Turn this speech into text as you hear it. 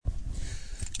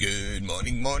Good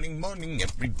morning, morning, morning,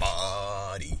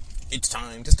 everybody. It's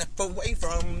time to step away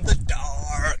from the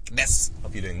darkness.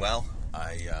 Hope you're doing well.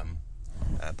 I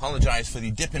apologize for the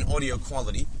dip in audio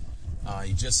quality.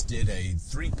 I just did a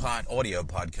 3-part audio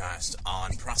podcast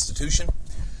on prostitution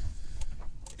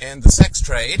and the sex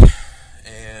trade,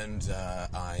 and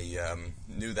I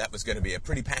knew that was going to be a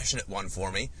pretty passionate one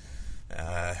for me.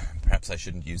 Perhaps I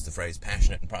shouldn't use the phrase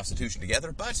passionate and prostitution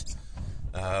together, but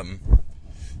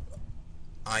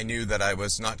I knew that I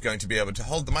was not going to be able to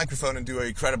hold the microphone and do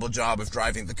a credible job of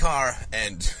driving the car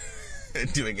and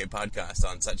doing a podcast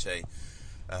on such a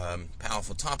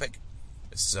powerful topic.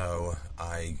 So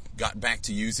I got back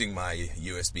to using my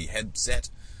USB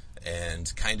headset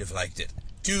and kind of liked it.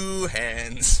 2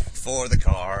 hands for the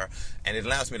car, and it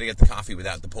allows me to get the coffee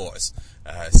without the pause.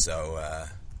 So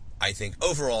I think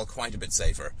overall quite a bit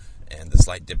safer. And the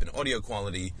slight dip in audio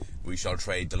quality, we shall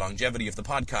trade the longevity of the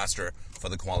podcaster for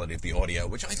the quality of the audio,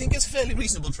 which I think is a fairly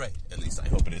reasonable trade. At least I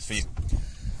hope it is for you.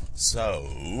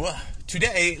 So,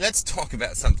 today, let's talk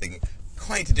about something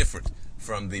quite different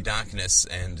from the darkness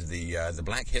and the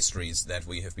black histories that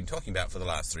we have been talking about for the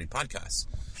last 3 podcasts,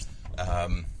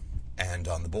 and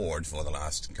on the board for the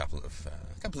last couple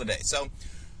of days. So,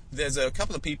 there's a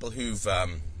couple of people who've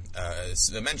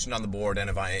mentioned on the board and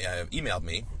have emailed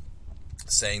me,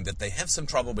 saying that they have some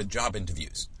trouble with job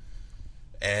interviews,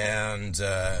 and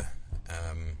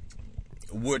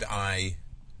would I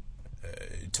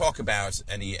talk about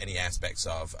any aspects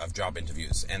of job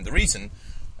interviews. And the reason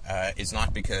is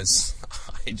not because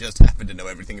I just happen to know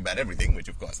everything about everything, which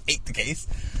of course ain't the case,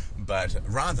 but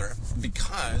rather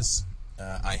because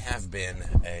I have been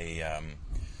a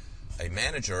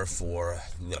manager for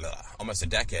almost a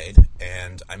decade,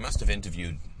 and I must have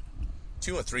interviewed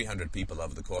 200 or 300 people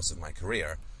over the course of my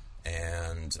career,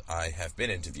 and I have been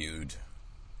interviewed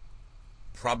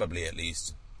probably at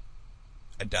least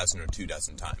a dozen or 2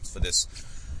 dozen times. For this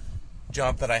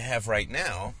job that I have right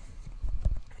now,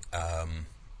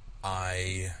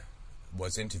 I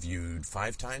was interviewed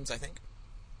 5 times, I think.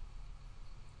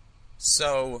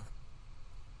 So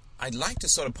I'd like to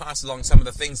sort of pass along some of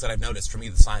the things that I've noticed from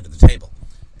either side of the table,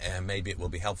 and maybe it will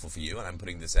be helpful for you. And I'm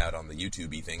putting this out on the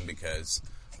YouTube-y thing because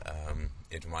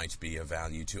it might be of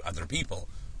value to other people.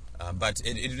 But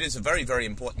it is a very, very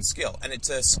important skill. And it's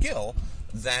a skill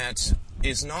that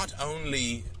is not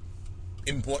only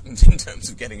important in terms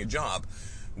of getting a job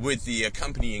with the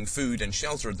accompanying food and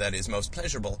shelter that is most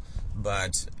pleasurable,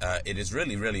 but it is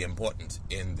really, really important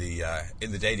in the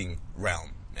dating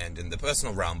realm and in the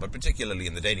personal realm, but particularly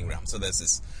in the dating realm. So there's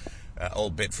this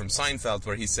old bit from Seinfeld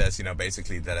where he says,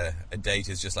 basically that a date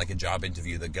is just like a job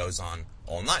interview that goes on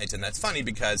all night. And that's funny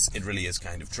because it really is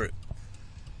kind of true.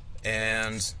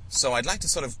 And so I'd like to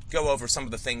sort of go over some of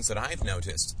the things that I've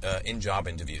noticed in job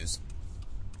interviews.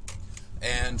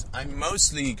 And I'm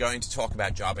mostly going to talk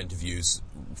about job interviews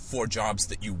for jobs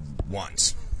that you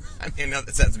want. I mean, I know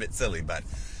that sounds a bit silly, but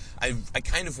I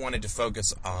kind of wanted to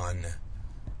focus on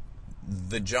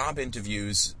the job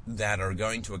interviews that are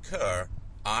going to occur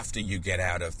after you get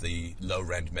out of the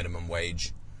low-rent,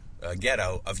 minimum-wage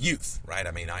ghetto of youth, right?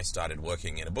 I mean, I started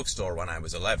working in a bookstore when I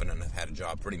was 11 and have had a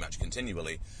job pretty much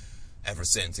continually ever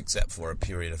since, except for a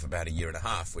period of about 1.5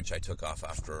 years, which I took off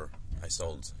after I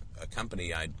sold a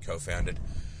company I'd co-founded.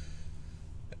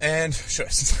 And, sure,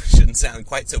 it shouldn't sound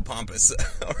quite so pompous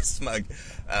or smug.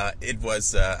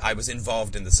 I was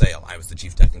involved in the sale. I was the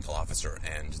chief technical officer,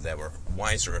 and there were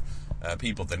wiser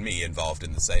people than me involved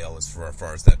in the sale as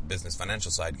far as that business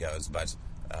financial side goes, but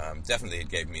definitely it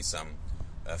gave me some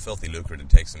filthy lucre to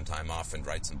take some time off and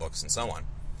write some books and so on.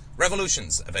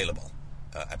 Revolution's available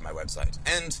at my website,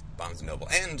 and Barnes & Noble,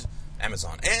 and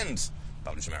Amazon, and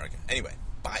Publish America. Anyway,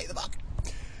 buy the book.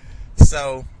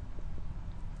 So,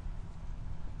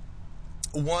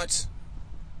 what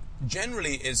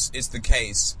generally is the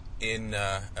case in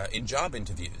job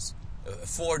interviews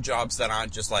for jobs that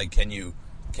aren't just like can you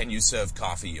serve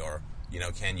coffee, or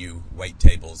can you wait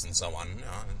tables and so on.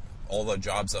 All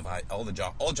jobs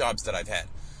that I've had.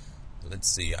 Let's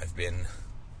see, I've been,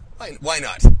 why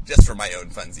not, just for my own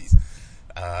funsies.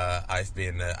 I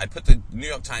put the New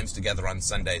York Times together on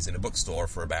Sundays in a bookstore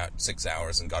for about 6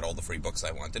 hours and got all the free books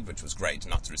I wanted, which was great,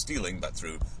 not through stealing, but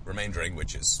through remaindering,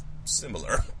 which is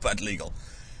similar, but legal.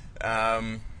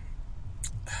 Then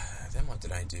what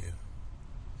did I do?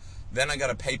 Then I got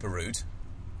a paper route,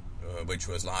 which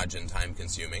was large and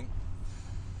time-consuming.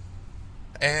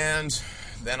 And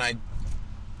then I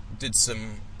did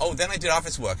I did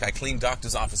office work. I cleaned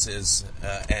doctors' offices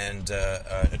and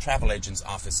travel agents'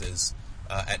 offices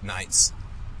at nights.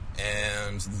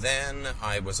 And then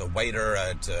I was a waiter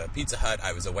at Pizza Hut.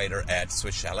 I was a waiter at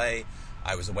Swiss Chalet.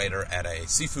 I was a waiter at a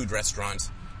seafood restaurant,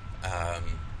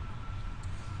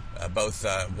 both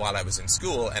while I was in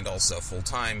school and also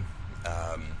full-time.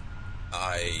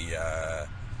 I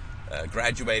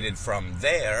graduated from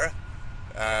there.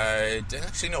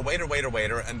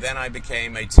 Waiter, and then I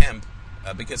became a temp.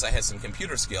 Because I had some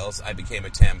computer skills, I became a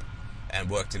temp and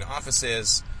worked in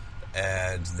offices.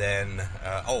 And then,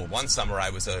 one summer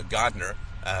I was a gardener.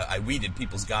 I weeded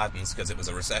people's gardens because it was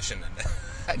a recession and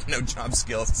I had no job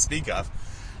skills to speak of.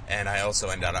 And I also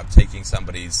ended up taking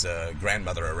somebody's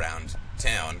grandmother around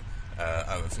town,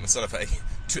 sort of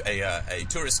a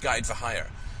tourist guide for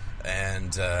hire,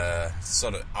 and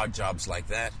sort of odd jobs like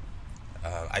that.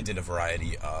 I did a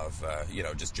variety of,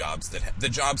 just jobs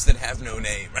that have no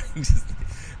name, right?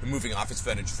 Moving office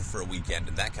furniture for a weekend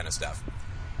and that kind of stuff.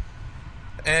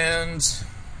 And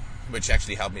which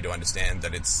actually helped me to understand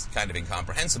that it's kind of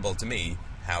incomprehensible to me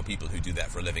how people who do that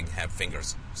for a living have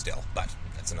fingers still, but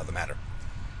that's another matter.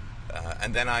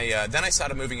 And then I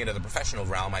started moving into the professional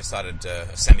realm. I started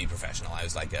semi-professional. I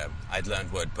was like, I'd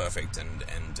learned WordPerfect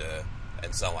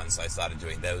and so on, so I started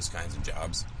doing those kinds of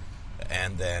jobs.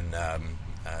 And then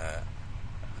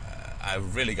I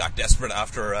really got desperate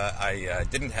after I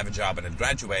didn't have a job and had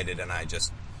graduated, and I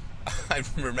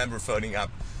remember phoning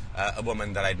up a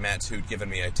woman that I'd met who'd given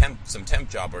me some temp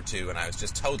job or two, and I was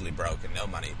just totally broke and no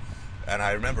money. And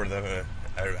I remember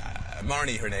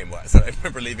Marnie, her name was, and I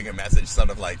remember leaving a message sort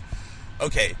of like,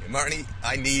 okay, Marnie,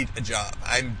 I need a job.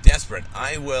 I'm desperate.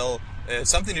 I will...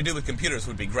 something to do with computers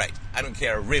would be great. I don't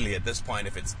care really at this point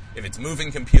if it's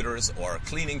moving computers or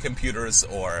cleaning computers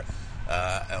or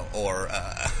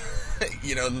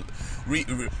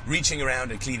reaching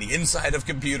around and cleaning inside of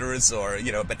computers or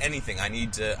but anything. I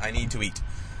need to eat.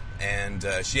 And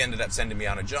she ended up sending me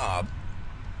on a job,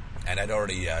 and I'd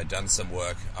already done some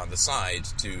work on the side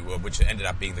which ended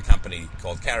up being the company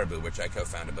called Caribou, which I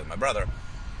co-founded with my brother,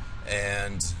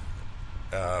 and.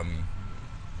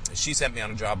 She sent me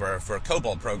on a job for a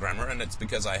COBOL programmer, and it's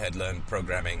because I had learned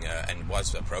programming and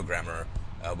was a programmer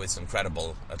with some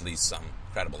credible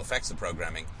effects of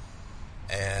programming.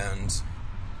 And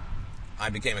I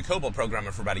became a COBOL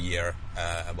programmer for about a year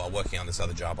while working on this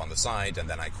other job on the side, and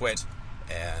then I quit,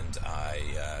 and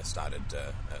I started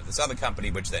this other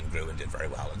company, which then grew and did very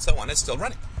well, and so on. It's still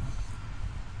running.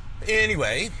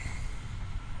 Anyway...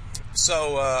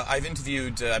 So I've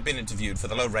been interviewed for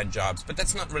the low-rent jobs, but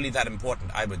that's not really that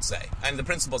important, I would say. And the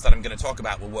principles that I'm going to talk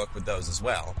about will work with those as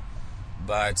well.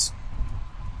 But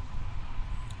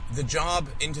the job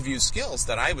interview skills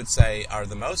that I would say are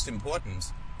the most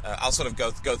important, I'll sort of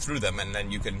go through them, and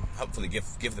then you can hopefully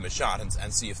give them a shot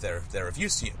and see if they're of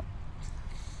use to you.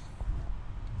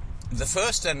 The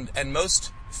first and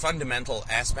most fundamental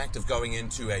aspect of going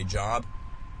into a job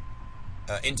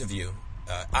interview,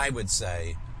 I would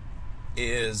say,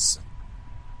 is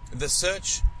the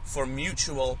search for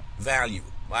mutual value.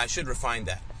 Well, I should refine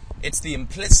that. It's the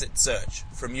implicit search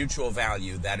for mutual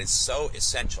value that is so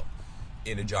essential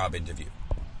in a job interview.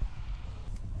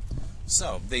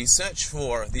 So, the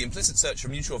implicit search for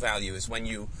mutual value is when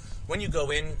you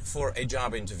go in for a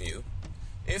job interview.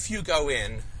 If you go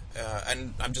in,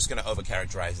 and I'm just going to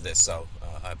overcharacterize this, so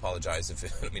I apologize if I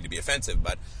don't mean to be offensive,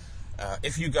 but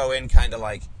if you go in kind of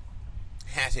like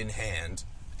hat in hand,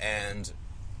 and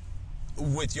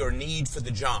with your need for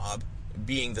the job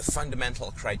being the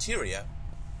fundamental criteria,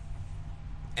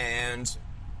 and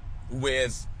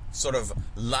with sort of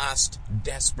last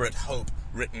desperate hope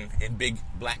written in big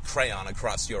black crayon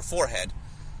across your forehead.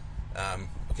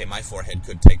 Okay, my forehead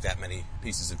could take that many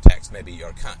pieces of text, maybe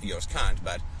yours can't,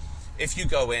 but if you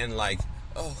go in like,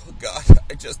 oh God,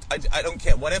 I don't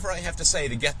care, whatever I have to say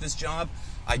to get this job,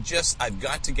 I've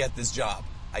got to get this job.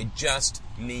 I just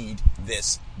need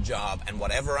this job, and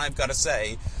whatever I've got to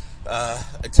say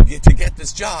to get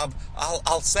this job,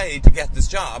 I'll say to get this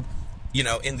job.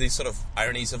 In the sort of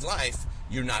ironies of life,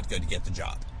 you're not going to get the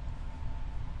job.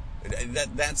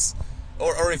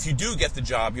 Or if you do get the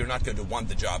job, you're not going to want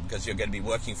the job because you're going to be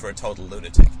working for a total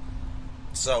lunatic.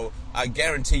 So I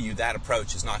guarantee you that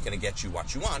approach is not going to get you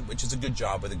what you want, which is a good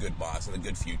job with a good boss and a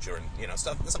good future, and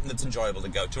something that's enjoyable to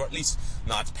go to, or at least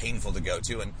not painful to go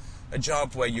to, and a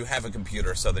job where you have a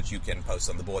computer so that you can post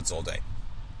on the boards all day.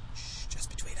 Shh, just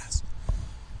between us.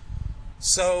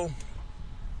 So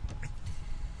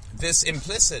this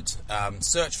implicit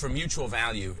search for mutual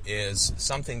value is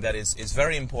something that is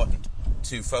very important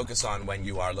to focus on when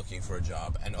you are looking for a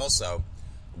job, and also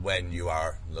when you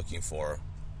are looking for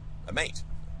a mate.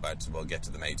 But we'll get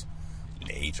to the mate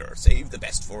later. Save the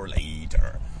best for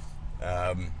later.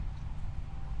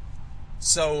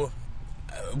 So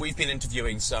I've been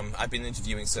interviewing some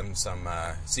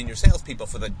senior salespeople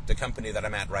for the company that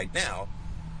I'm at right now,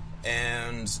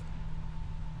 and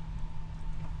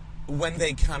when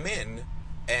they come in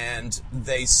and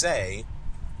they say,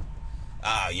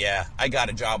 yeah, I got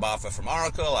a job offer from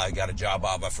Oracle, I got a job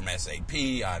offer from SAP,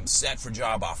 I'm set for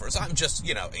job offers, I'm just,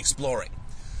 exploring.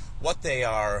 What they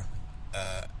are,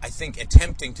 I think,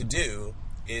 attempting to do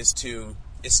is to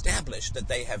establish that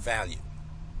they have value.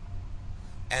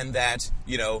 And that,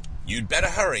 you'd better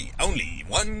hurry, only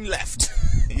one left,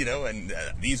 and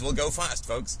these will go fast,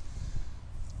 folks.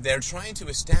 They're trying to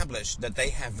establish that they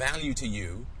have value to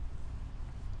you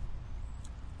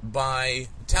by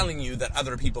telling you that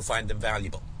other people find them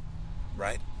valuable,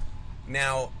 right?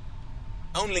 Now,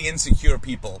 only insecure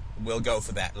people will go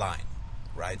for that line,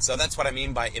 right? So that's what I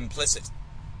mean by implicit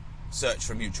search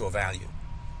for mutual value.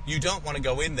 You don't want to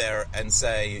go in there and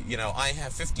say, I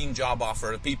have 15 job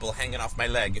offer people hanging off my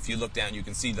leg. If you look down, you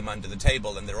can see them under the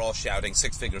table, and they're all shouting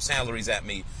six-figure salaries at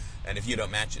me, and if you don't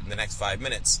match it in the next 5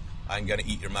 minutes, I'm going to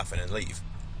eat your muffin and leave.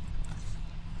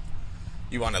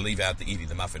 You want to leave out the eating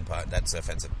the muffin part. That's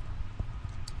offensive.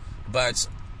 But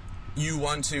you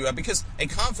want to, because a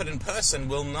confident person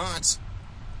will not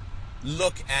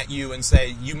look at you and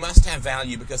say, you must have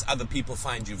value because other people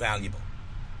find you valuable.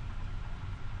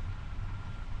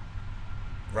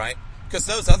 Right? Because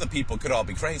those other people could all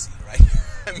be crazy, right?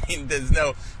 I mean,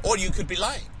 or you could be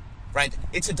lying, right?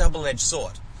 It's a double-edged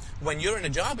sword. When you're in a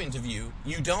job interview,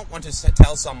 you don't want to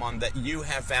tell someone that you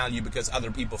have value because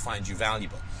other people find you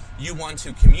valuable. You want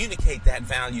to communicate that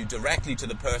value directly to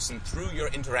the person through your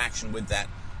interaction with that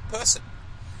person.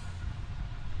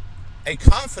 A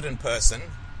confident person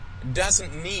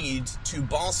doesn't need to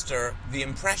bolster the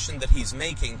impression that he's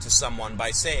making to someone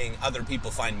by saying, other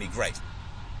people find me great.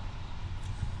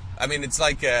 I mean, it's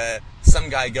like some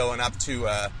guy going up to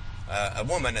a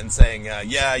woman and saying,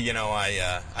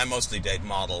 I mostly date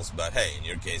models, but hey, in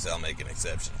your case, I'll make an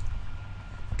exception.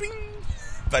 Ding!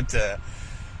 But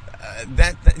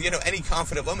any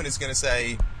confident woman is going to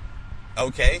say,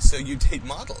 okay, so you date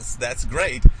models, that's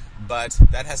great, but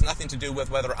that has nothing to do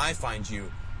with whether I find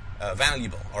you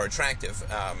valuable or attractive.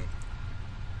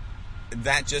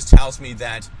 That just tells me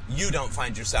that you don't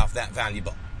find yourself that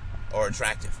valuable or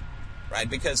attractive. Right?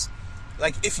 Because,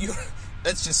 if you're,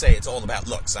 let's just say it's all about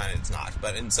looks, and it's not,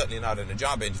 and certainly not in a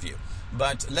job interview,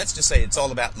 but let's just say it's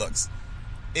all about looks.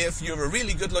 If you're a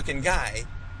really good-looking guy,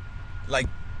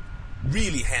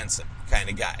 really handsome kind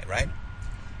of guy, right?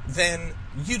 Then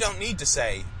you don't need to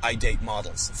say, I date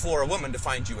models, for a woman to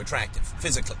find you attractive,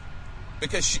 physically.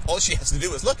 Because all she has to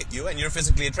do is look at you, and you're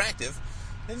physically attractive,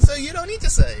 and so you don't need to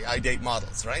say, I date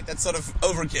models, right? That's sort of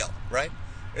overkill, right?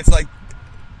 It's like,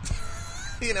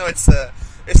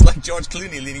 it's like George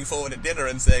Clooney leaning forward at dinner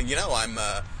and saying,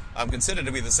 I'm considered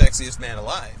to be the sexiest man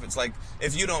alive. It's like,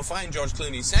 if you don't find George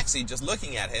Clooney sexy just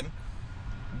looking at him,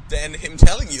 then him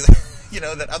telling you,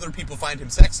 that other people find him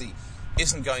sexy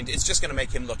it's just going to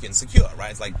make him look insecure,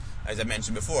 right? It's like, as I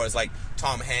mentioned before, it's like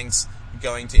Tom Hanks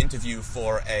going to interview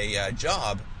for a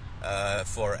job,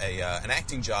 an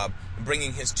acting job,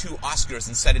 bringing his 2 Oscars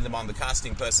and setting them on the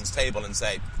casting person's table and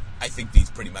say, I think these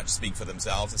pretty much speak for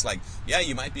themselves. It's like, yeah,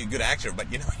 you might be a good actor,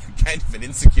 but, you're kind of an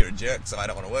insecure jerk, so I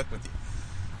don't want to work with you.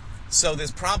 So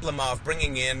this problem of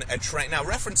bringing in now,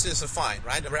 references are fine,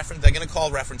 right? They're going to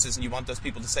call references, and you want those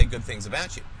people to say good things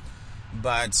about you.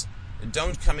 But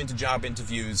don't come into job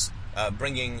interviews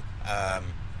bringing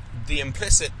the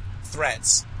implicit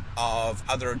threats of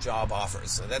other job offers.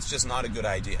 So that's just not a good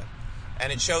idea.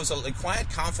 And it shows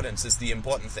quiet confidence is the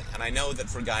important thing. And I know that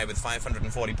for a guy with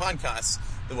 540 podcasts,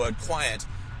 the word quiet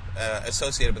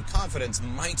associated with confidence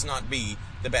might not be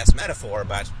the best metaphor,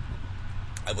 but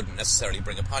I wouldn't necessarily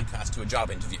bring a podcast to a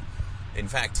job interview. In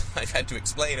fact, I've had to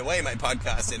explain away my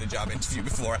podcast in a job interview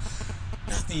before.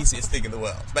 Not the easiest thing in the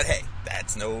world. But hey,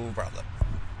 that's no problem.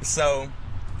 So,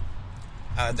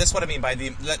 that's what I mean by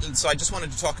so I just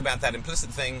wanted to talk about that implicit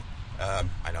thing.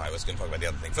 I know I was going to talk about the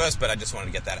other thing first, but I just wanted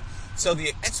to get that out. So the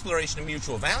exploration of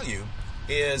mutual value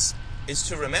is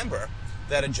to remember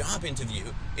that a job interview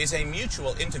is a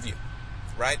mutual interview,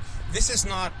 right? This is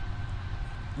not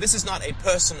a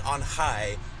person on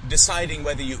high deciding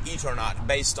whether you eat or not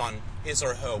based on his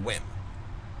or her whim,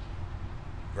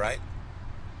 right?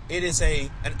 It is an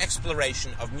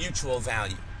exploration of mutual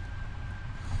value.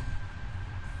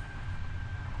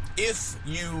 If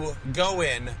you go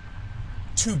in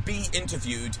to be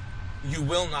interviewed, you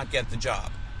will not get the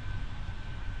job.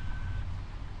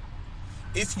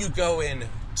 If you go in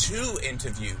to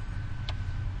interview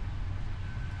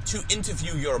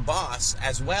your boss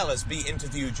as well as be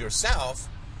interviewed yourself,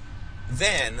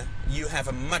 then you have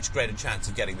a much greater chance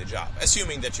of getting the job,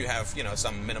 assuming that you have,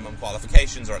 some minimum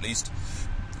qualifications, or at least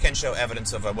can show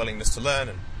evidence of a willingness to learn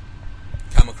and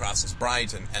come across as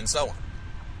bright and so on.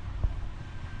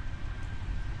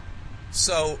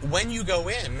 So when you go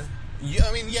in,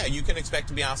 you can expect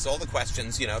to be asked all the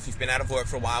questions. If you've been out of work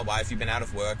for a while, why have you been out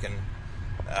of work? And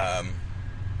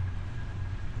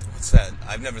what's that?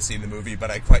 I've never seen the movie,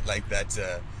 but I quite like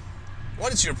that.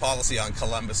 What is your policy on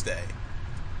Columbus Day?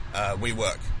 We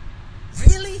work.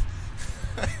 Really?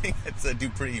 I think it's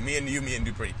Dupree. Me and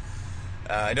Dupree.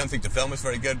 I don't think the film is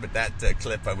very good, but that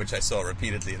clip, which I saw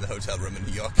repeatedly in the hotel room in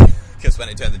New York, because when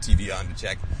I turned the TV on to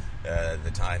check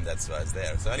the time, that's why I was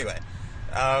there. So anyway,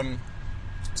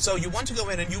 so you want to go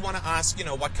in and you want to ask,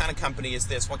 what kind of company is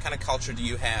this? What kind of culture do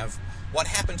you have? What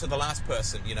happened to the last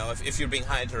person? If you're being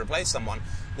hired to replace someone,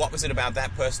 what was it about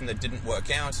that person that didn't work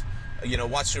out?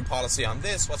 What's your policy on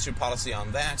this? What's your policy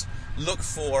on that? Look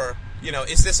for,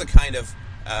 is this a kind of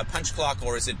punch clock,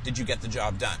 or did you get the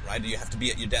job done, right? Do you have to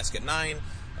be at your desk at 9,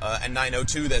 and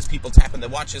 9:02 there's people tapping their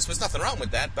watches? There's nothing wrong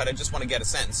with that, but I just want to get a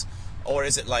sense. Or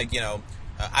is it like,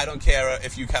 I don't care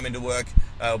if you come into work,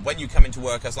 when you come into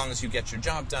work, as long as you get your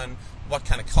job done. What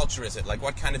kind of culture is it? Like,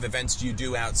 what kind of events do you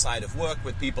do outside of work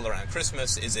with people around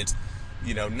Christmas? Is it,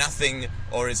 nothing?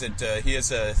 Or is it,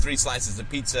 here's 3 slices of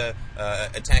pizza,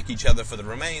 attack each other for the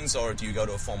remains? Or do you go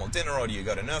to a formal dinner? Or do you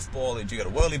go to Nerf ball? Or do you go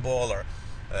to whirly ball? Or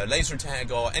laser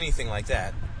tag? Or anything like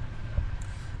that?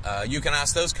 You can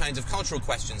ask those kinds of cultural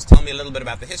questions. Tell me a little bit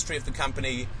about the history of the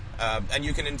company, and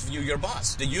you can interview your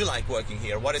boss. Do you like working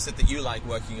here? What is it that you like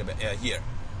working here?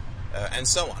 And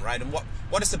so on, right? And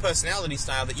what is the personality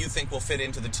style that you think will fit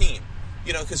into the team?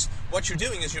 Because what you're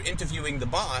doing is you're interviewing the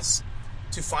boss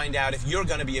to find out if you're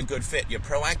going to be a good fit. You're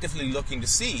proactively looking to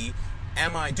see,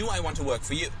 do I want to work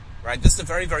for you? Right? This is a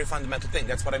very, very fundamental thing.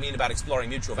 That's what I mean about exploring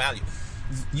mutual value.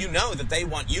 You know that they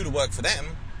want you to work for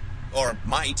them, or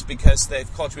might, because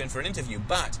they've called you in for an interview,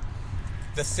 but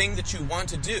the thing that you want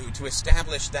to do to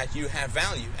establish that you have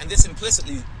value, and this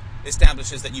implicitly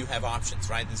establishes that you have options,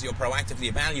 right? As you're proactively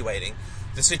evaluating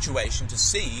the situation to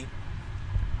see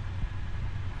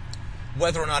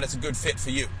whether or not it's a good fit for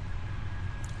you.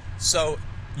 So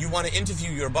you want to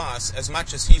interview your boss as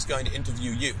much as he's going to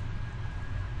interview you,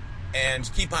 and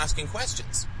keep asking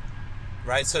questions,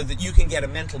 right? So that you can get a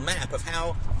mental map of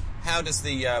how does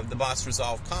the boss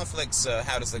resolve conflicts?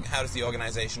 How does the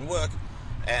organization work?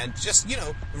 And just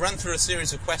run through a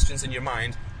series of questions in your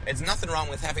mind. It's nothing wrong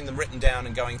with having them written down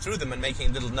and going through them and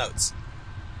making little notes,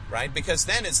 right? Because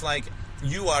then it's like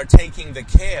you are taking the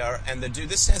care and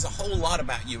this says a whole lot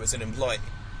about you as an employee.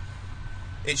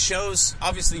 It shows,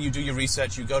 obviously, you do your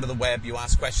research, you go to the web, you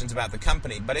ask questions about the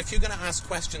company. But if you're going to ask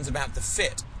questions about the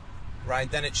fit, right,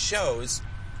 then it shows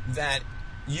that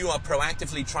you are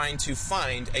proactively trying to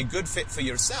find a good fit for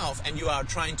yourself, and you are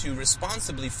trying to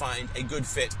responsibly find a good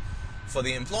fit for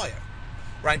the employer,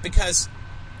 right? Because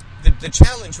the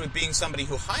challenge with being somebody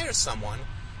who hires someone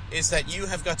is that you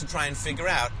have got to try and figure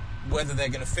out whether they're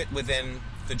going to fit within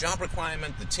the job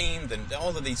requirement, the team,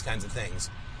 all of these kinds of things.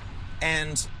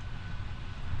 And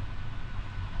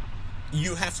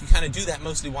you have to kind of do that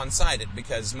mostly one-sided,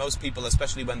 because most people,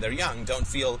 especially when they're young, don't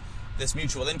feel this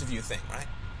mutual interview thing, right?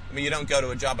 I mean, you don't go to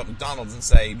a job at McDonald's and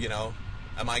say,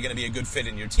 am I going to be a good fit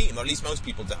in your team? Or at least most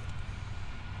people don't.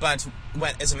 But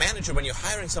as a manager, when you're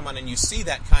hiring someone and you see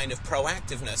that kind of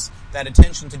proactiveness, that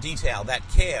attention to detail, that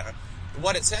care,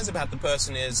 what it says about the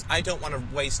person is, I don't want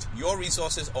to waste your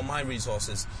resources or my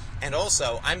resources. And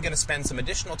also, I'm going to spend some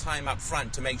additional time up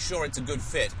front to make sure it's a good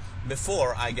fit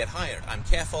before I get hired. I'm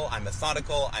careful, I'm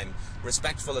methodical, I'm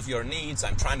respectful of your needs,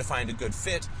 I'm trying to find a good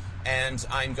fit, and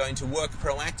I'm going to work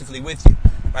proactively with you.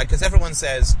 Right? Because everyone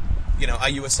says, are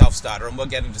you a self-starter? And we'll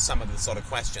get into some of the sort of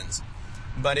questions.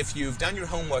 But if you've done your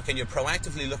homework and you're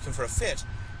proactively looking for a fit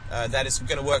that is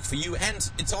going to work for you, and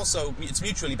it's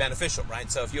mutually beneficial, right?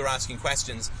 So if you're asking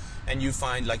questions and you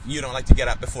find like you don't like to get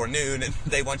up before noon and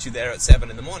they want you there at 7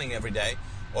 in the morning every day,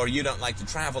 or you don't like to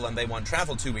travel and they want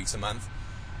travel 2 weeks a month,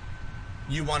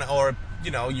 you're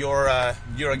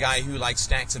a guy who likes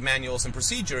stacks of manuals and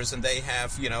procedures, and they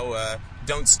have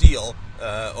don't steal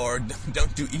or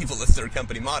don't do evil as their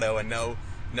company motto, and no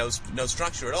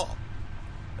structure at all.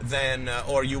 Then,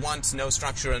 or you want no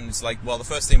structure, and it's like, well, the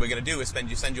first thing we're going to do is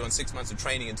send you on 6 months of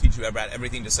training and teach you about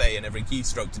everything to say and every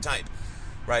keystroke to type,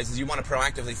 right? So you want to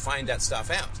proactively find that stuff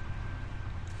out.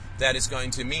 That is going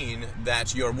to mean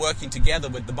that you're working together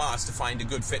with the boss to find a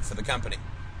good fit for the company.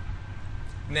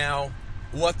 Now,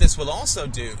 what this will also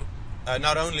do,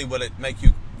 not only will it make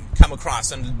you come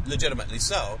across, and legitimately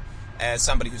so, as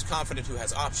somebody who's confident, who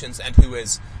has options, and who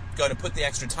is going to put the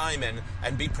extra time in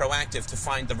and be proactive to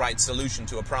find the right solution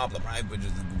to a problem, right?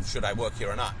 Should I work here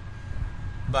or not?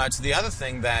 But the other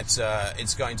thing that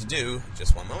it's going to do,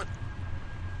 just one moment.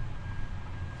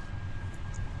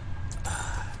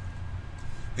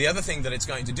 The other thing that it's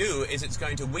going to do is it's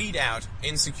going to weed out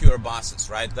insecure bosses,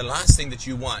 right? The last thing that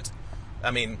you want,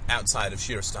 outside of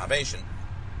sheer starvation,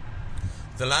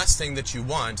 the last thing that you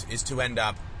want is to end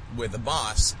up with a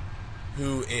boss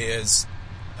who is,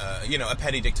 a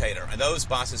petty dictator. And those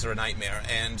bosses are a nightmare.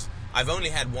 And I've only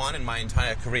had one in my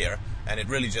entire career, and it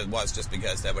really was just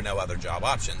because there were no other job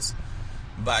options.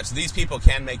 But these people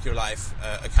can make your life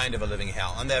a kind of a living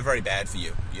hell, and they're very bad for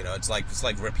you. It's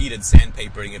like repeated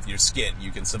sandpapering of your skin. You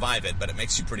can survive it, but it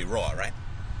makes you pretty raw, right?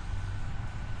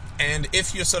 And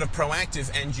if you're sort of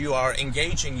proactive and you are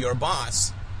engaging your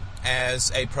boss as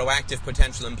a proactive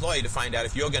potential employee to find out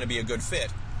if you're going to be a good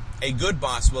fit, a good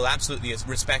boss will absolutely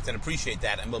respect and appreciate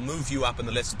that and will move you up in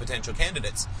the list of potential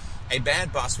candidates. A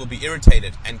bad boss will be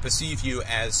irritated and perceive you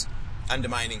as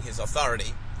undermining his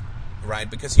authority, right?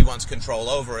 Because he wants control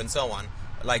over and so on.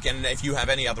 And if you have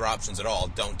any other options at all,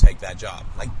 don't take that job.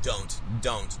 Don't.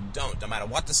 No matter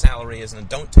what the salary is, and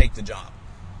don't take the job.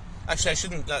 Actually, I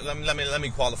shouldn't. Let me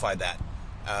qualify that.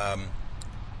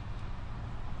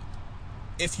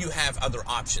 If you have other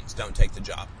options, don't take the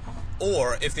job.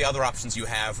 Or if the other options you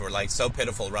have are so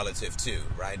pitiful relative to,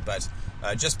 right? But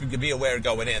just be aware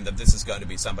going in that this is going to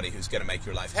be somebody who's going to make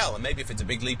your life hell. And maybe if it's a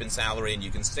big leap in salary and you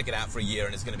can stick it out for a year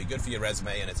and it's going to be good for your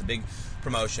resume and it's a big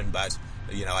promotion, but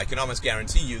I can almost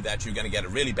guarantee you that you're going to have a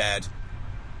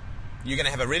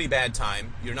really bad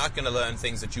time. You're not going to learn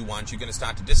things that you want. You're going to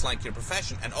start to dislike your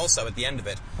profession. And also at the end of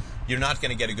it, you're not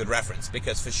going to get a good reference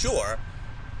because for sure,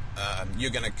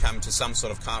 you're going to come to some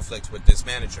sort of conflict with this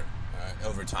manager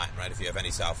over time, right? If you have any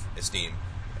self-esteem,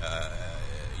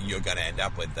 you're going to end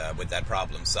up with that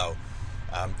problem. So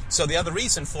the other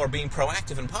reason for being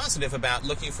proactive and positive about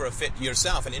looking for a fit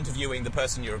yourself and interviewing the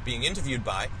person you're being interviewed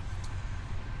by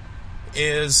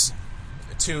is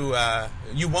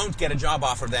you won't get a job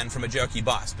offer then from a jerky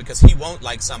boss because he won't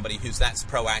like somebody who's that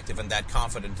proactive and that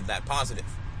confident and that positive.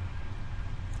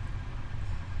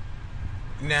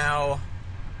 Now,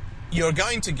 you're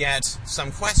going to get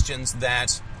some questions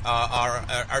that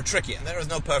are tricky, and there is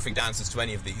no perfect answers to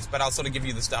any of these, but I'll sort of give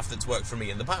you the stuff that's worked for me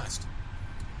in the past.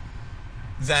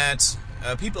 That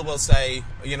people will say,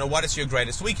 what is your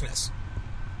greatest weakness?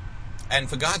 And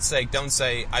for God's sake, don't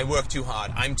say, I work too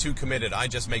hard, I'm too committed, I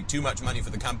just make too much money for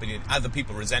the company, and other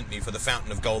people resent me for the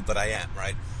fountain of gold that I am,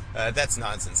 right? That's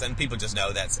nonsense, and people just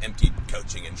know that's empty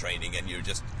coaching and training, and you're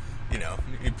just,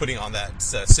 you're putting on that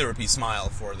syrupy smile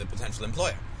for the potential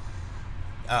employer.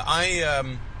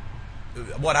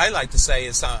 What I like to say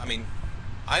is,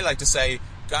 I like to say,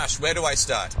 gosh, where do I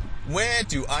start? Where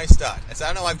do I start? So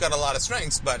I know I've got a lot of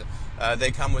strengths, but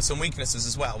they come with some weaknesses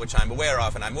as well, which I'm aware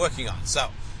of and I'm working on. So,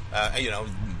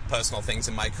 personal things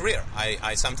in my career.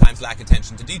 I sometimes lack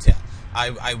attention to detail.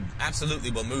 I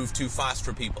absolutely will move too fast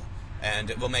for people, and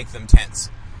it will make them tense.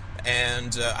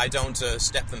 And I don't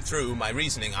step them through my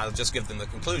reasoning. I'll just give them the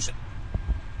conclusion.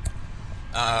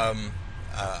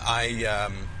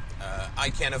 I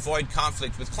can avoid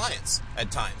conflict with clients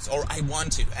at times, or I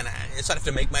want to, and I sort of have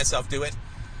to make myself do it.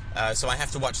 So I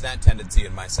have to watch that tendency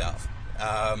in myself.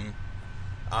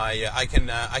 I can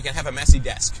have a messy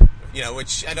desk,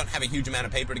 which I don't have a huge amount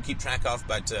of paper to keep track of,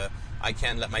 but I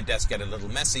can let my desk get a little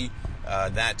messy.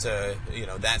 That's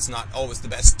not always the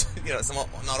best. It's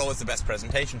not always the best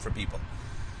presentation for people.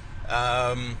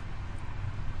 I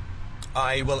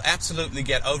will absolutely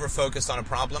get over-focused on a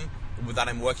problem that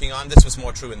I'm working on. This was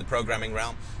more true in the programming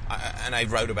realm, and I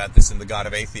wrote about this in The God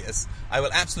of Atheists. I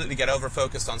will absolutely get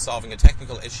over-focused on solving a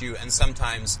technical issue and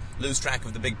sometimes lose track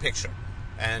of the big picture.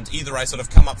 And either I sort of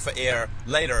come up for air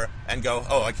later and go,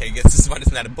 oh, okay, I guess this one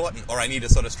isn't that important, or I need a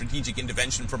sort of strategic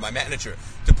intervention from my manager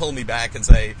to pull me back and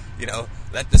say,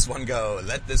 let this one go,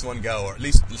 or at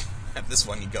least have this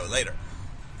one go later.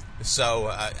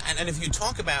 So, and if you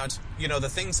talk about, the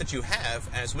things that you have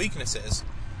as weaknesses,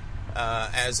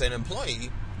 as an employee,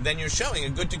 then you're showing a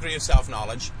good degree of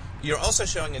self-knowledge. You're also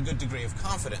showing a good degree of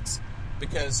confidence,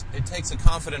 because it takes a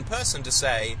confident person to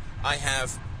say, I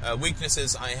have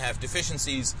weaknesses, I have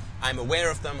deficiencies, I'm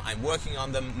aware of them, I'm working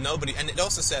on them, and it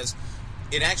also says,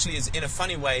 it actually is, in a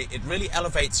funny way, it really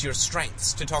elevates your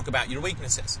strengths to talk about your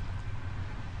weaknesses,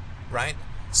 right?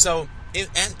 So,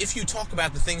 if you talk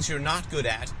about the things you're not good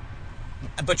at,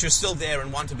 but you're still there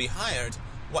and want to be hired,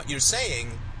 what you're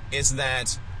saying is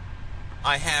that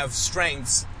I have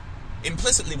strengths.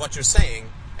 Implicitly what you're saying,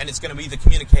 and it's going to either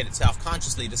communicate itself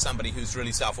consciously to somebody who's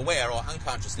really self-aware or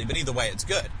unconsciously, but either way it's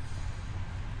good,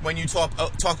 when you talk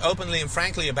openly and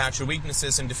frankly about your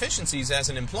weaknesses and deficiencies as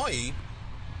an employee,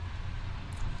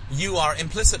 you are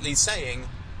implicitly saying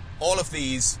all of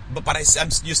these, but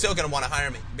you're still going to want to hire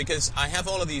me because I have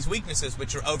all of these weaknesses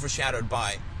which are overshadowed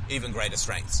by even greater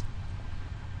strengths.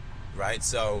 Right?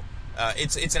 So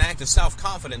it's an act of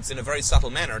self-confidence in a very subtle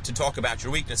manner to talk about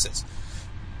your weaknesses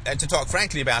and to talk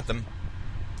frankly about them.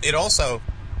 It also,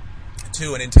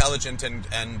 to an intelligent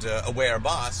and aware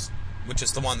boss, which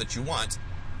is the one that you want,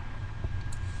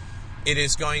 it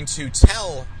is going to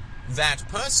tell that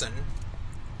person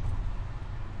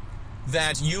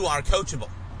that you are coachable.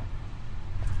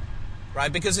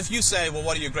 Right? Because if you say, well,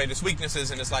 what are your greatest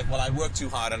weaknesses? And it's like, well, I work too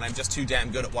hard and I'm just too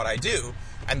damn good at what I do.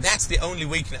 And that's the only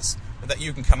weakness that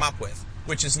you can come up with,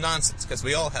 which is nonsense, because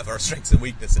we all have our strengths and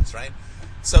weaknesses, right?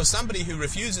 So somebody who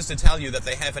refuses to tell you that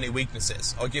they have any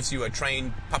weaknesses or gives you a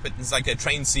trained puppet, it's like a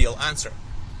trained seal answer,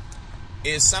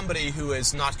 is somebody who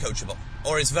is not coachable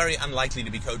or is very unlikely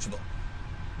to be coachable.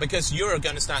 Because you're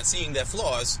going to start seeing their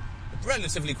flaws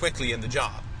relatively quickly in the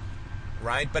job.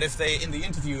 Right? But if they, in the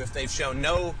interview, if they've shown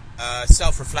no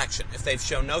self-reflection, if they've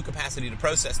shown no capacity to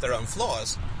process their own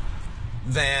flaws,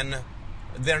 then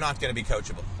they're not going to be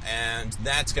coachable. And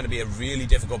that's going to be a really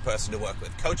difficult person to work with.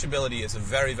 Coachability is a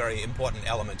very, very important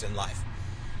element in life.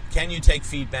 Can you take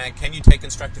feedback? Can you take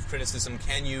constructive criticism?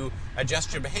 Can you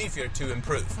adjust your behavior to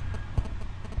improve?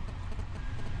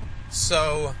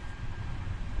 So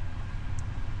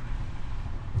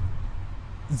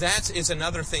that is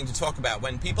another thing to talk about.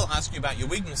 When people ask you about your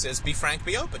weaknesses, be frank,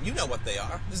 be open. You know what they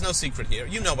are. There's no secret here.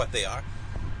 You know what they are.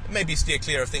 Maybe steer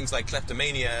clear of things like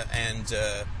kleptomania and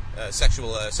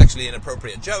sexually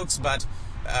inappropriate jokes, but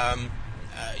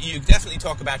you definitely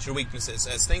talk about your weaknesses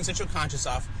as things that you're conscious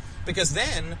of, because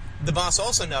then the boss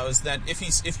also knows that if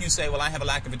you say, well, I have a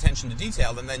lack of attention to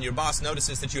detail, and then your boss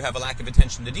notices that you have a lack of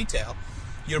attention to detail,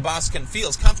 your boss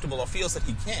feels comfortable or feels that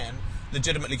he can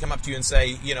legitimately come up to you and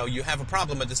say, you know, you have a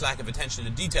problem with this lack of attention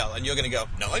to detail, and you're going to go,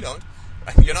 no, I don't.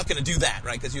 Right? You're not going to do that,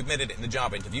 right? Because you admitted it in the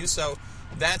job interview. So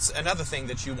that's another thing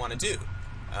that you want to do.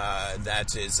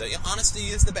 That is, honesty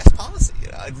is the best policy.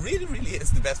 It really, really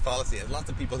is the best policy. There's lots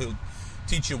of people who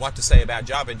teach you what to say about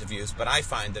job interviews, but I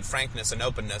find that frankness and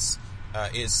openness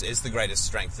is the greatest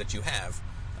strength that you have.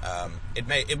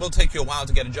 It will take you a while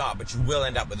to get a job, but you will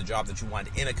end up with a job that you want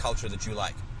in a culture that you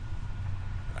like.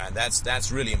 And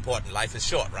that's really important. Life is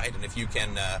short, right? And if you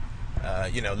can,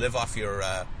 live off your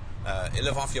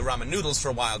ramen noodles for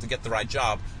a while to get the right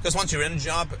job, because once you're in a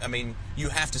job, I mean, you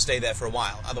have to stay there for a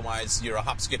while. Otherwise, you're a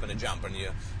hop, skip, and a jump. And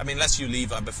unless you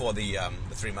leave before the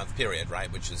 3-month period,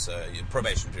 right, which is your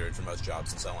probation period for most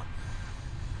jobs and so on.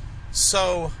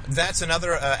 So that's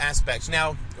another aspect.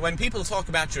 Now, when people talk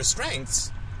about your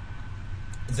strengths,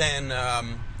 then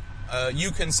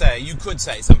you could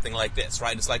say something like this,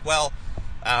 right? It's like, well,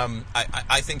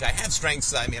 I think I have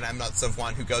strengths. I mean, I'm not sort of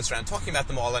one who goes around talking about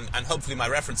them all, and hopefully my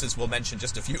references will mention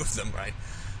just a few of them, right?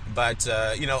 But,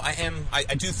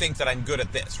 I do think that I'm good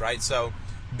at this, right? So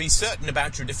be certain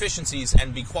about your deficiencies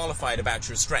and be qualified about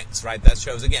your strengths, right? That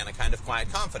shows, again, a kind of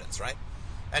quiet confidence, right?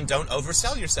 And don't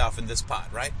oversell yourself in this pot,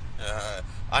 right?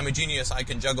 I'm a genius. I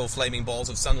can juggle flaming balls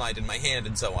of sunlight in my hand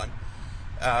and so on.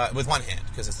 With one hand,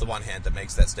 because it's the one hand that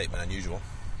makes that statement unusual.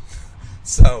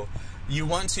 So you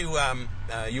want to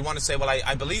say, well,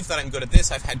 I believe that I'm good at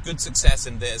this. I've had good success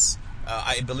in this.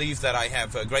 I believe that I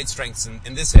have great strengths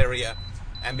in this area,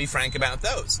 and be frank about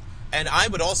those. And I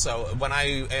would also, when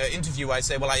I interview, I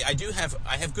say, well,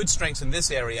 I have good strengths in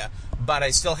this area, but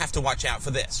I still have to watch out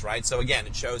for this, right? So again,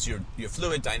 it shows you're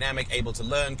fluid, dynamic, able to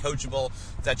learn, coachable,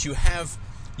 that you have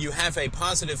a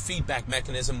positive feedback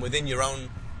mechanism within your own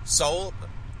soul,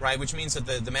 right? Which means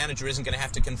that the manager isn't going to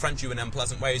have to confront you in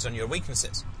unpleasant ways on your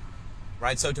weaknesses,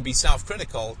 right? So to be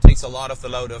self-critical takes a lot of the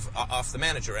load off the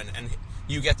manager, and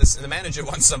you get this. The manager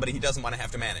wants somebody he doesn't want to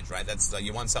have to manage, right? That's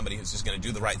you want somebody who's just going to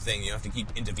do the right thing. You have to keep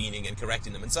intervening and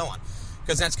correcting them and so on,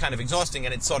 because that's kind of exhausting,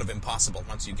 and it's sort of impossible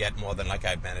once you get more than, like,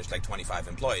 I've managed like 25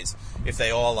 employees. If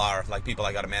they all are like people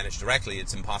I got to manage directly,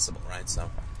 it's impossible, right?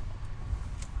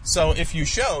 So if you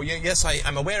show, yes,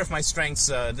 I'm aware of my strengths,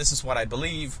 this is what I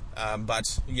believe,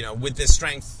 but, with this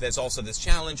strength, there's also this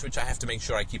challenge, which I have to make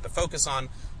sure I keep a focus on.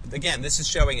 Again, this is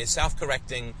showing a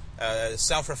self-correcting,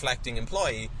 self-reflecting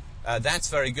employee. That's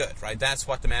very good, right? That's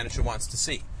what the manager wants to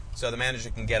see. So the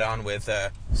manager can get on with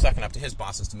sucking up to his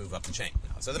bosses to move up the chain.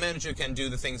 So the manager can do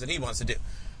the things that he wants to do,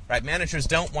 right? Managers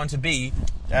don't want to be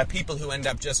people who end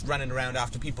up just running around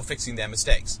after people fixing their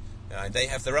mistakes. They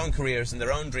have their own careers and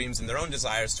their own dreams and their own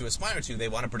desires to aspire to. They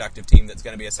want a productive team that's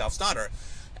going to be a self-starter,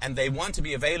 and they want to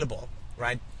be available,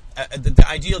 right? The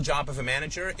ideal job of a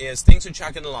manager is things are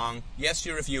chugging along. Yes,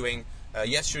 you're reviewing.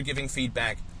 Yes, you're giving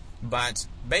feedback. But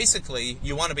basically,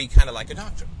 you want to be kind of like a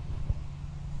doctor.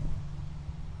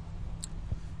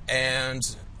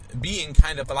 And being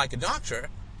kind of like a doctor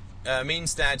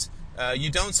means that you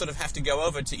don't sort of have to go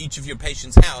over to each of your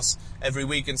patients' house every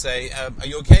week and say, are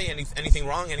you okay? Anything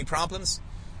wrong? Any problems?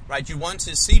 Right? You want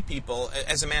to see people,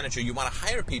 as a manager, you want to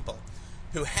hire people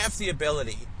who have the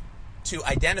ability to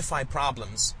identify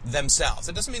problems themselves.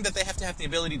 It doesn't mean that they have to have the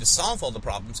ability to solve all the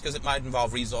problems, because it might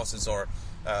involve resources or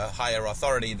higher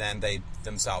authority than they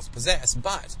themselves possess,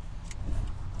 but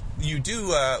you do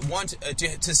want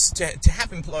to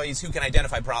have employees who can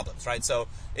identify problems, right? So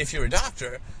if you're a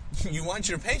doctor, you want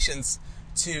your patients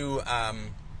to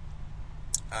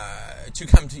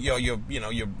come to your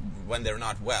when they're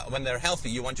not well, when they're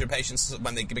healthy. You want your patients,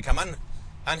 when they become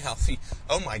unhealthy.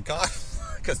 Oh my God,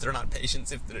 because they're not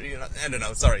patients. If they're, I don't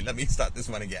know. Sorry, let me start this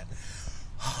one again.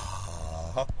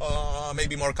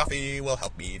 Maybe more coffee will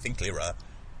help me think clearer.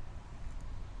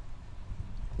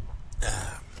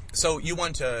 So you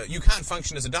can't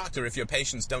function as a doctor if your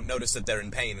patients don't notice that they're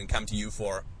in pain and come to you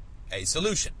for a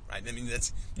solution, right? I mean,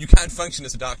 you can't function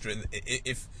as a doctor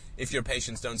if your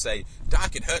patients don't say,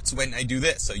 "Doc, it hurts when I do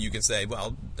this." So you can say,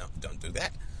 "Well, don't do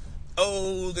that."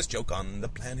 Oldest joke on the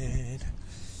planet.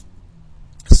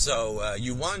 So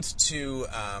you want to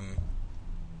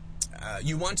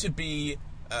be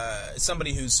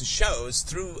somebody who shows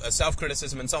through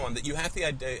self-criticism and so on that you have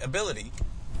the ability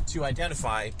to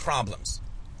identify problems.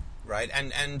 Right,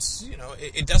 and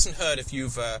it doesn't hurt if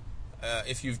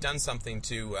you've done something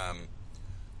to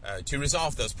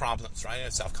resolve those problems, right?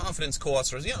 A self-confidence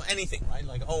course, or anything, right?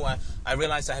 Like, I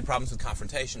realized I had problems with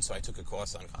confrontation, so I took a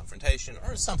course on confrontation,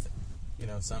 or something,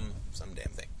 some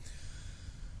damn thing.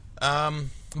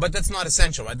 But that's not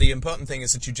essential, right? The important thing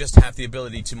is that you just have the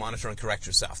ability to monitor and correct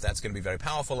yourself. That's going to be very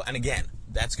powerful, and again,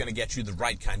 that's going to get you the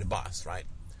right kind of boss, right?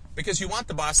 Because you want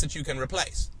the boss that you can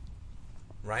replace,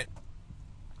 right?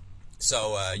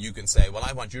 So you can say, well,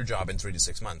 I want your job in 3 to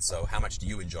 6 months, so how much do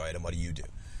you enjoy it and what do you do?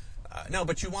 No,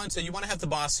 but you want to have the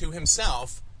boss who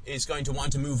himself is going to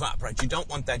want to move up, right? You don't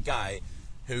want that guy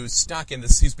who's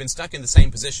been stuck in the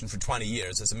same position for 20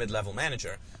 years as a mid-level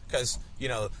manager, because,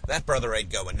 that brother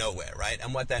ain't going nowhere, right?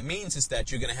 And what that means is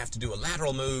that you're going to have to do a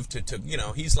lateral move to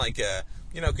he's like,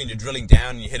 when you're drilling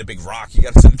down and you hit a big rock, you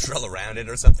got to drill around it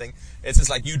or something. It's just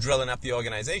like you drilling up the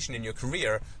organization in your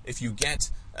career. If you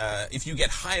get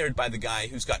hired by the guy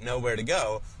who's got nowhere to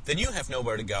go, then you have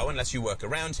nowhere to go unless you work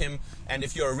around him. And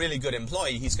if you're a really good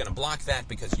employee, he's going to block that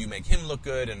because you make him look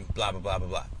good and blah, blah, blah, blah,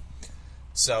 blah.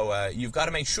 So you've got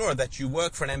to make sure that you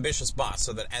work for an ambitious boss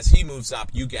so that as he moves up,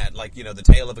 you get, the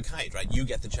tail of a kite, right? You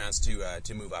get the chance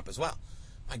to move up as well.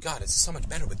 My God, it's so much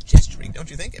better with gesturing,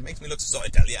 don't you think? It makes me look so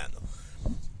Italiano.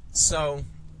 So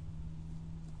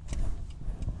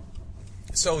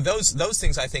those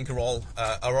things I think are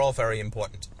all very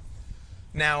important.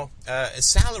 Now,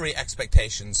 salary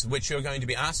expectations, which you're going to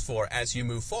be asked for as you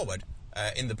move forward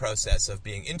in the process of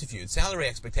being interviewed. Salary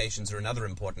expectations are another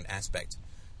important aspect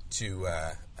to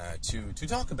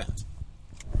talk about.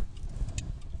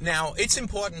 Now, it's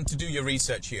important to do your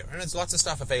research here, and there's lots of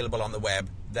stuff available on the web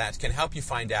that can help you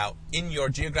find out in your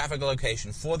geographical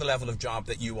location for the level of job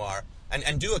that you are,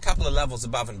 and do a couple of levels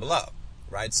above and below,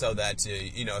 right? So that,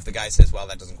 if the guy says, well,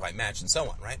 that doesn't quite match, and so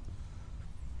on, right?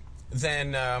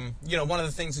 Then, one of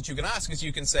the things that you can ask is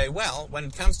you can say, well, when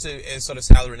it comes to sort of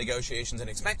salary negotiations and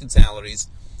expected salaries,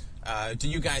 do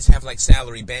you guys have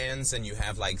salary bands and you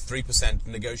have 3%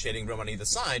 negotiating room on either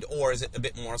side, or is it a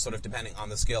bit more sort of depending on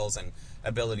the skills and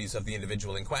abilities of the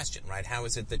individual in question, right? How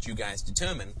is it that you guys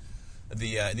determine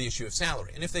the issue of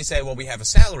salary? And if they say, well, we have a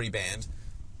salary band,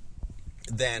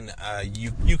 then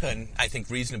you can, I think,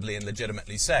 reasonably and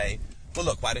legitimately say, well,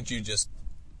 look, why don't you just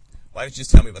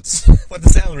tell me what the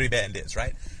salary band is,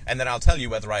 right? And then I'll tell you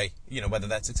whether whether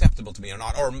that's acceptable to me or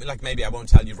not, or maybe I won't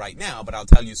tell you right now, but I'll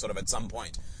tell you sort of at some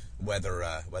point whether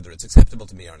it's acceptable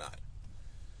to me or not.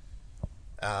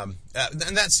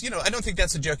 And that's, I don't think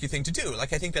that's a jerky thing to do. I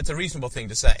think that's a reasonable thing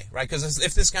to say, right? Because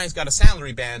if this guy's got a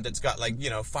salary band that's got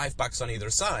 $5 on either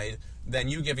side, then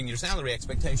you giving your salary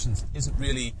expectations isn't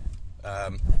really,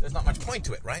 there's not much point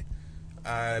to it, right?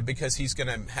 Because he's going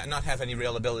to not have any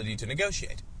real ability to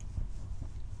negotiate.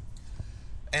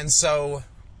 And so,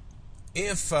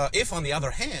 if on the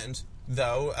other hand,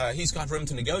 though, he's got room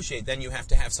to negotiate, then you have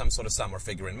to have some sort of sum or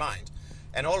figure in mind.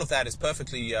 And all of that is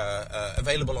perfectly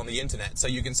available on the internet. So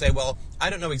you can say, well, I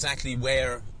don't know exactly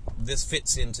where this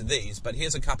fits into these, but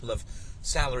here's a couple of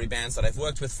salary bands that I've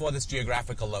worked with for this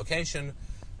geographical location.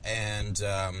 And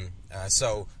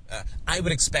so I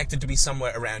would expect it to be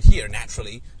somewhere around here,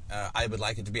 naturally. I would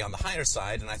like it to be on the higher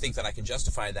side, and I think that I can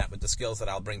justify that with the skills that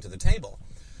I'll bring to the table.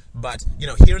 But,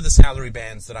 here are the salary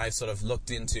bands that I've sort of looked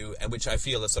into and which I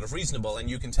feel are sort of reasonable, and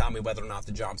you can tell me whether or not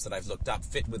the jobs that I've looked up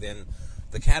fit within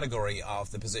the category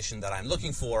of the position that I'm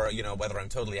looking for, whether I'm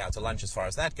totally out to lunch as far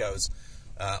as that goes,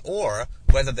 or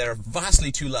whether they're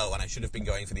vastly too low and I should have been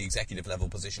going for the executive level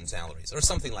position salaries, or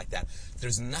something like that.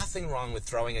 There's nothing wrong with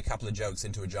throwing a couple of jokes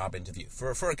into a job interview.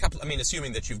 For a couple,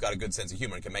 assuming that you've got a good sense of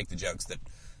humor and can make the jokes that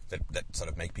sort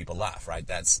of make people laugh, right?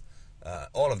 That's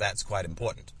all of that's quite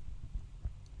important.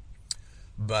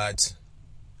 But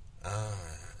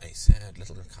a sad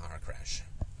little car crash.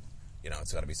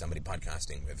 It's got to be somebody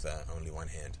podcasting with only one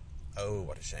hand. Oh,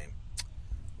 what a shame.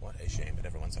 What a shame, but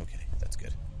everyone's okay. That's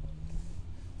good.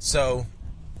 So,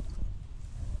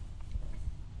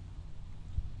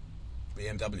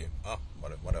 BMW. Oh,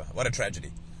 what a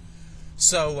tragedy.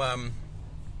 So,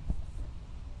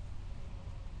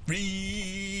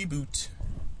 reboot.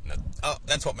 No,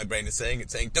 that's what my brain is saying.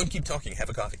 It's saying, don't keep talking, have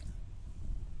a coffee.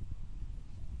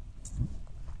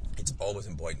 It's always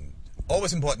important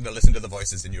to listen to the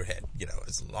voices in your head,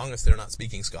 as long as they're not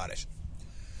speaking Scottish.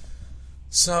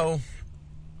 So,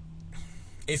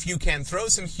 if you can throw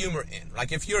some humor in,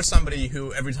 like if you're somebody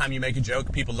who every time you make a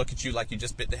joke, people look at you like you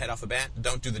just bit the head off a bat,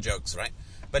 don't do the jokes, right?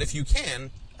 But if you can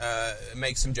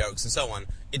make some jokes and so on,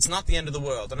 it's not the end of the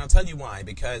world. And I'll tell you why,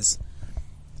 because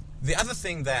the other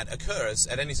thing that occurs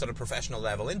at any sort of professional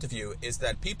level interview is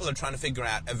that people are trying to figure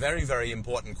out a very, very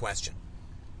important question.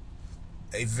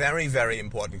 A very, very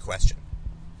important question.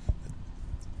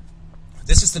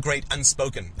 This is the great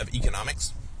unspoken of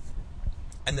economics.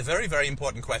 And the very, very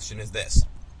important question is this.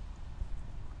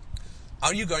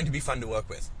 Are you going to be fun to work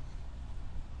with?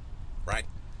 Right?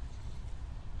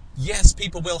 Yes,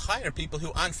 people will hire people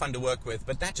who aren't fun to work with,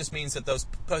 but that just means that those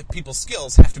people's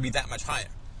skills have to be that much higher.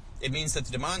 It means that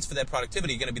the demands for their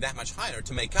productivity are going to be that much higher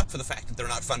to make up for the fact that they're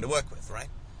not fun to work with, right?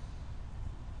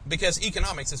 Because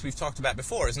economics, as we've talked about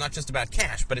before, is not just about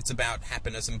cash, but it's about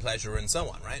happiness and pleasure and so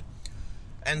on, right?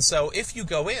 And so if you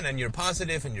go in and you're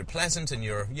positive and you're pleasant and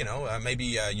you're,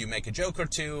 maybe you make a joke or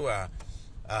two,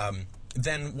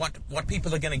 then what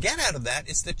people are going to get out of that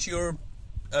is that you're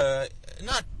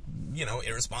not,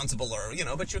 irresponsible or,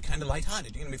 but you're kind of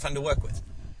lighthearted. You're going to be fun to work with.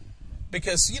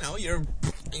 Because, you're,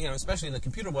 especially in the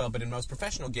computer world, but in most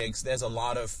professional gigs, there's a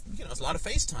lot of, there's a lot of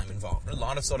FaceTime involved. A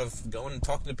lot of sort of going and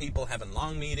talking to people, having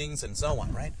long meetings and so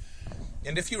on, right?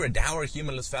 And if you're a dour,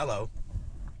 humorless fellow,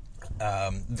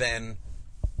 then,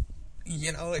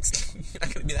 it's not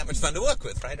going to be that much fun to work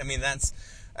with, right? That's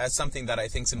something that I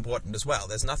think is important as well.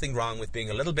 There's nothing wrong with being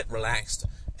a little bit relaxed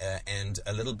and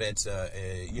a little bit,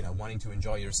 wanting to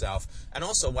enjoy yourself. And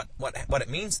also what it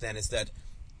means then is that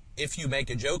if you make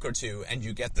a joke or two and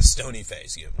you get the stony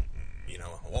face,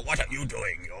 well, what are you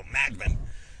doing, you madman?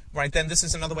 Right, then this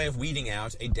is another way of weeding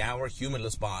out a dour,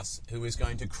 humorless boss who is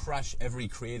going to crush every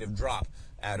creative drop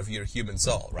out of your human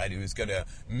soul, right? Who's going to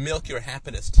milk your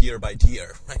happiness tier by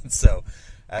tier, right? So,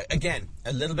 again,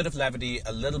 a little bit of levity,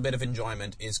 a little bit of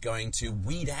enjoyment is going to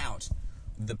weed out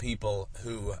the people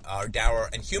who are dour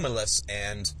and humorless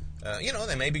and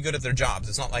they may be good at their jobs.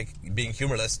 It's not like being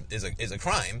humorless is a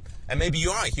crime. And maybe you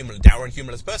are a dour and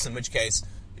humorless person, in which case,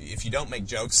 if you don't make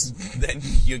jokes, then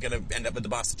you're going to end up with the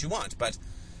boss that you want. But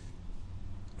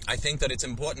I think that it's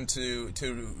important to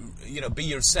be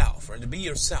yourself, or to be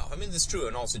yourself. This is true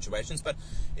in all situations, but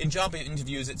in job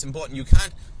interviews, it's important. You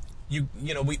can't,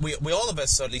 we all of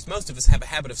us, or at least most of us, have a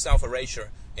habit of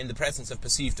self-erasure in the presence of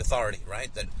perceived authority,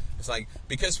 right? That it's like,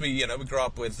 because we grow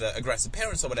up with aggressive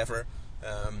parents or whatever,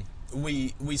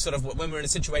 we sort of, when we're in a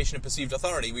situation of perceived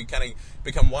authority, we kind of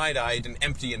become wide-eyed and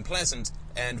empty and pleasant,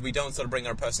 and we don't sort of bring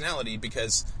our personality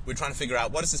because we're trying to figure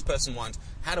out, what does this person want?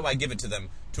 How do I give it to them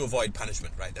to avoid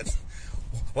punishment, right?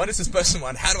 What does this person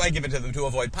want? How do I give it to them to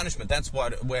avoid punishment?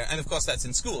 And of course that's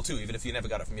in school too, even if you never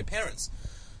got it from your parents.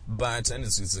 And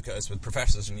this occurs with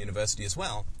professors in university as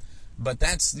well. But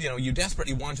that's, you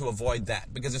desperately want to avoid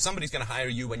that, because if somebody's going to hire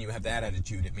you when you have that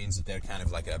attitude, it means that they're kind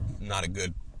of like not a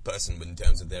good person in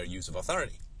terms of their use of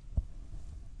authority.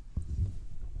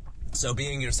 So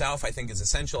being yourself, I think, is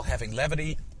essential. Having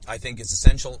levity, I think, is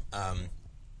essential,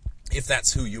 if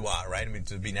that's who you are, right?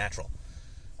 To be natural.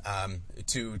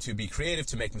 To be creative,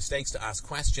 to make mistakes, to ask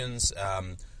questions.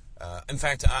 In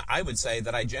fact, I would say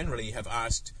that I generally have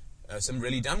asked some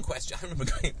really dumb questions. I remember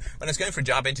when I was going for a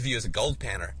job interview as a gold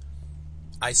panner,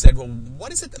 I said, well,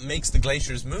 what is it that makes the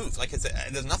glaciers move? Like,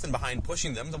 there's nothing behind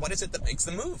pushing them. What is it that makes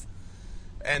them move?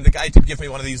 And the guy did give me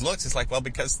one of these looks. It's like, well,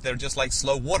 because they're just like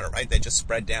slow water, right? They just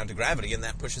spread down to gravity, and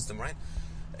that pushes them, right?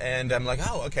 And I'm like,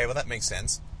 oh, okay, well, that makes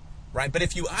sense, right? But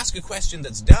if you ask a question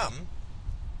that's dumb,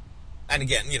 And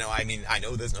again, I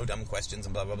know there's no dumb questions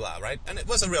and blah, blah, blah, right? And it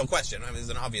was a real question. It was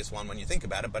an obvious one when you think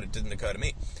about it, but it didn't occur to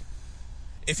me.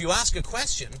 If you ask a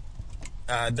question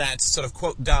that's sort of,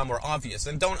 quote, dumb or obvious,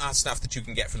 then don't ask stuff that you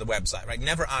can get from the website, right?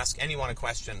 Never ask anyone a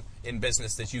question in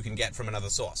business that you can get from another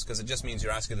source, because it just means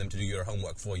you're asking them to do your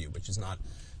homework for you, which is not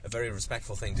a very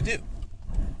respectful thing to do.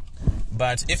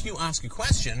 But if you ask a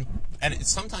question, and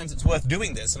sometimes it's worth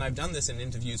doing this, and I've done this in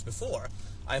interviews before,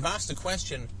 I've asked a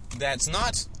question that's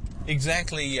not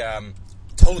exactly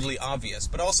totally obvious,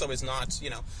 but also is not,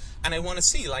 and I want to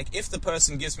see, like, if the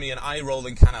person gives me an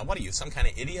eye-rolling kind of, what are you, some kind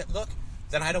of idiot look,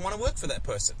 then I don't want to work for that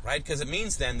person, right? Because it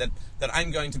means then that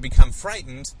I'm going to become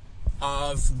frightened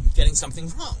of getting something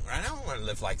wrong, right? I don't want to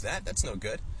live like that. That's no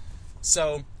good.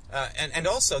 So, and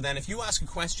also then, if you ask a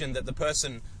question that the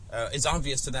person is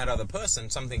obvious to that other person,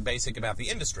 something basic about the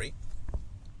industry,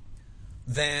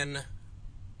 then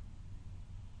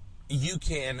you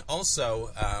can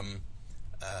also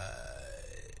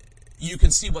you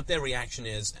can see what their reaction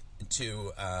is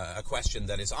to a question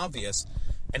that is obvious,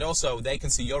 and also they can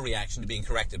see your reaction to being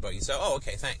corrected. But you say, "Oh,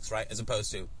 okay, thanks," right? As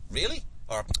opposed to, "Really?"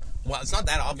 Or, "Well, it's not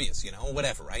that obvious," or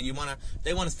whatever, right?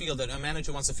 They want to feel that a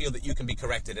manager wants to feel that you can be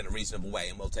corrected in a reasonable way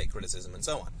and will take criticism and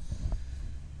so on.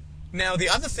 Now, the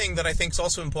other thing that I think is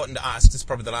also important to ask, this is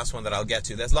probably the last one that I'll get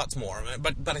to. There's lots more,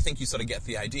 but I think you sort of get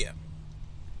the idea.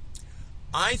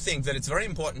 I think that it's very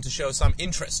important to show some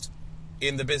interest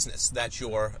in the business that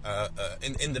you're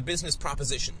in the business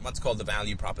proposition, what's called the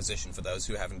value proposition for those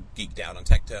who haven't geeked out on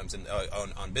tech terms and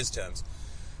on biz terms.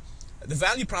 The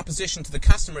value proposition to the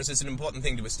customers is an important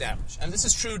thing to establish, and this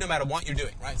is true no matter what you're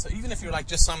doing, right? So even if you're like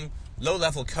just some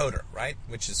low-level coder, right,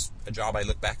 which is a job I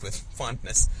look back with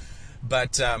fondness,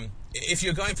 but if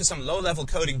you're going for some low-level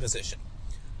coding position,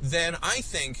 then I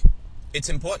think it's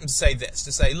important to say this,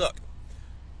 to say, look,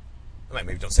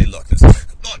 maybe don't say look,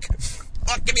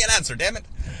 look, give me an answer, damn it.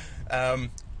 And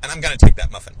I'm going to take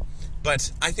that muffin.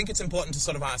 But I think it's important to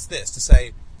sort of ask this, to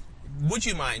say, would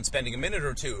you mind spending a minute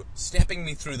or two stepping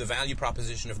me through the value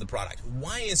proposition of the product?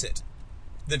 Why is it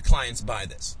that clients buy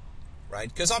this, right?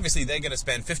 Because obviously they're going to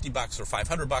spend $50 or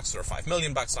 $500 or $5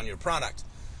 million on your product.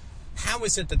 How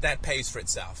is it that pays for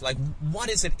itself? Like, what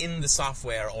is it in the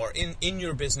software or in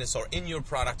your business or in your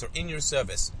product or in your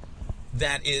service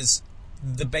that is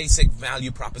the basic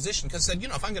value proposition? Because,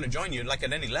 if I'm going to join you, like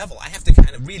at any level, I have to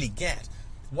kind of really get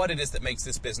what it is that makes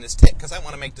this business tick, because I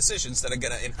want to make decisions that are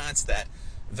going to enhance that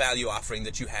value offering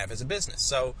that you have as a business.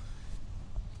 So,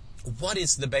 what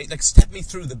is step me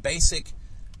through the basic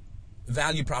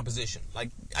value proposition. Like,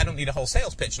 I don't need a whole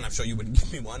sales pitch, and I'm sure you wouldn't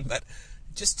give me one, but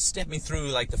just step me through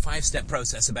like the 5-step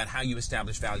process about how you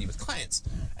establish value with clients,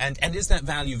 and is that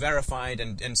value verified,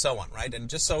 and so on, right? And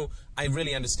just so I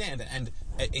really understand it, and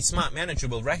a smart manager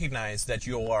will recognize that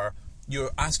you're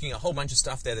asking a whole bunch of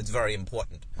stuff there that's very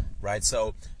important, right?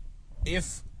 So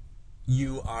if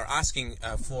you are asking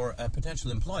for a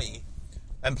potential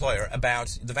employer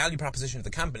about the value proposition of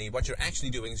the company, what you're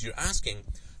actually doing is you're asking,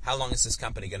 how long is this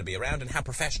company going to be around, and how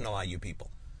professional are you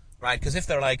people? Right? Because if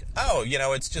they're like, oh,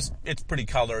 it's pretty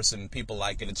colors and people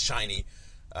like it, it's shiny,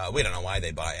 we don't know why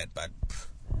they buy it, but,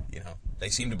 they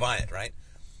seem to buy it, right?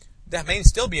 That may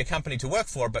still be a company to work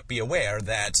for, but be aware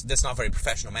that that's not very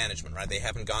professional management, right? They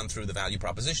haven't gone through the value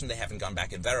proposition, they haven't gone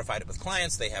back and verified it with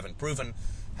clients, they haven't proven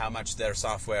how much their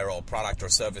software or product or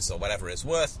service or whatever is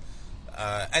worth.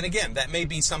 And again, that may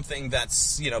be something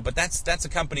that's, but that's a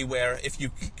company where if you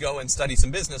go and study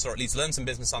some business, or at least learn some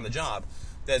business on the job,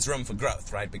 there's room for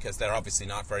growth, right? Because they're obviously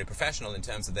not very professional in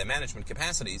terms of their management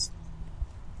capacities.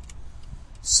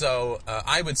 So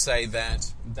I would say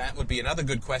that would be another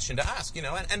good question to ask,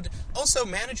 and also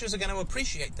managers are going to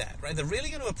appreciate that, right? They're really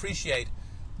going to appreciate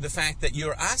the fact that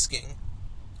you're asking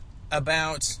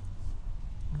about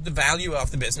the value of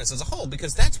the business as a whole,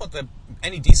 because that's what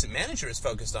any decent manager is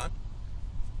focused on.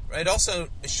 Right? It also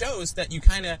shows that you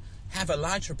kind of have a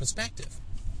larger perspective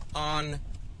on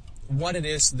what it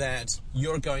is that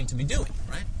you're going to be doing,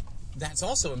 right? That's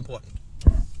also important.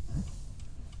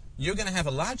 You're going to have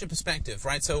a larger perspective,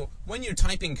 right? So when you're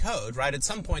typing code, right, at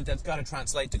some point that's got to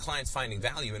translate to clients finding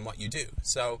value in what you do.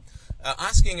 So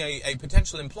asking a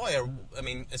potential employer,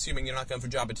 assuming you're not going for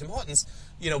job at Tim Hortons,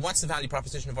 what's the value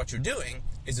proposition of what you're doing,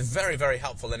 is a very, very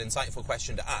helpful and insightful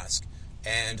question to ask.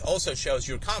 And also shows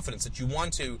your confidence that you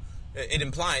want to, it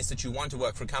implies that you want to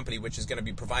work for a company which is going to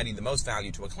be providing the most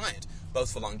value to a client,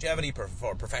 both for longevity,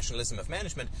 for professionalism of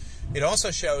management. It also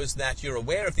shows that you're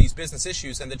aware of these business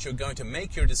issues and that you're going to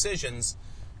make your decisions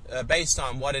based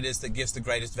on what it is that gives the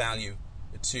greatest value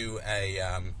to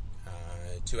a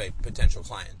potential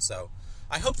client. So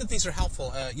I hope that these are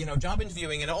helpful. Job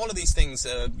interviewing and all of these things,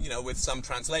 with some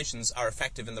translations, are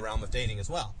effective in the realm of dating as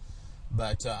well.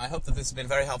 But I hope that this has been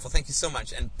very helpful. Thank you so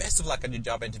much, and best of luck on your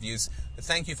job interviews.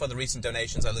 Thank you for the recent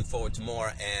donations. I look forward to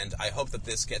more, and I hope that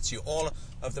this gets you all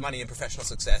of the money and professional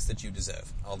success that you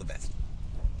deserve. All the best.